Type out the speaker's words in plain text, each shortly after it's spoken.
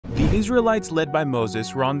The Israelites, led by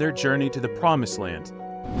Moses, were on their journey to the Promised Land.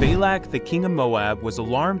 Balak, the king of Moab, was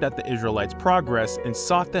alarmed at the Israelites' progress and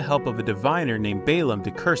sought the help of a diviner named Balaam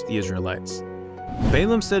to curse the Israelites.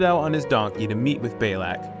 Balaam set out on his donkey to meet with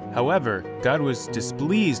Balak. However, God was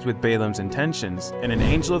displeased with Balaam's intentions, and an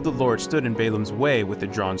angel of the Lord stood in Balaam's way with a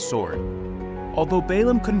drawn sword. Although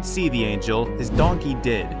Balaam couldn't see the angel, his donkey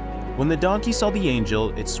did. When the donkey saw the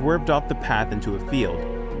angel, it swerved off the path into a field.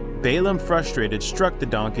 Balaam, frustrated, struck the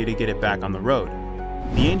donkey to get it back on the road.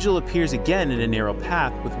 The angel appears again in a narrow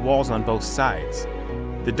path with walls on both sides.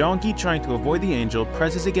 The donkey, trying to avoid the angel,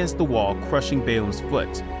 presses against the wall, crushing Balaam's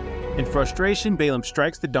foot. In frustration, Balaam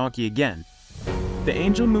strikes the donkey again. The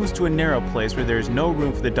angel moves to a narrow place where there is no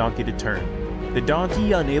room for the donkey to turn. The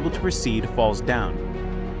donkey, unable to proceed, falls down.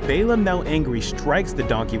 Balaam, now angry, strikes the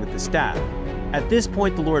donkey with the staff. At this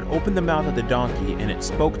point, the Lord opened the mouth of the donkey, and it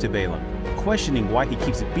spoke to Balaam, questioning why he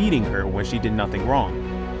keeps beating her when she did nothing wrong.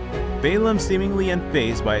 Balaam, seemingly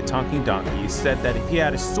unfazed by a talking donkey, said that if he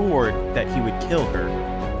had a sword, that he would kill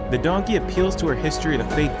her. The donkey appeals to her history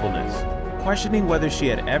of faithfulness, questioning whether she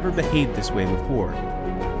had ever behaved this way before.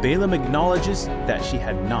 Balaam acknowledges that she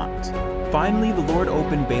had not. Finally, the Lord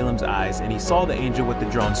opened Balaam's eyes, and he saw the angel with the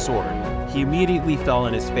drawn sword. He immediately fell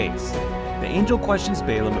on his face. The angel questions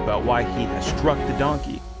Balaam about why he has struck the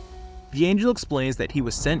donkey. The angel explains that he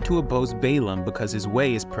was sent to oppose Balaam because his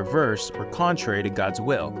way is perverse or contrary to God's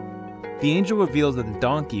will. The angel reveals that the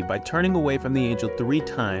donkey, by turning away from the angel 3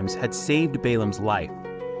 times, had saved Balaam's life.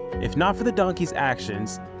 If not for the donkey's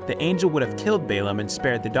actions, the angel would have killed Balaam and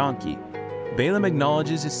spared the donkey. Balaam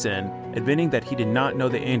acknowledges his sin, admitting that he did not know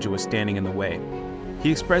the angel was standing in the way. He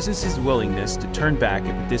expresses his willingness to turn back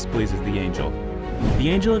if it displeases the angel. The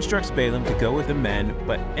angel instructs Balaam to go with the men,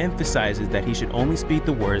 but emphasizes that he should only speak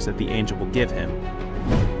the words that the angel will give him.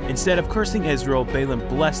 Instead of cursing Israel, Balaam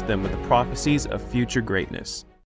blessed them with the prophecies of future greatness.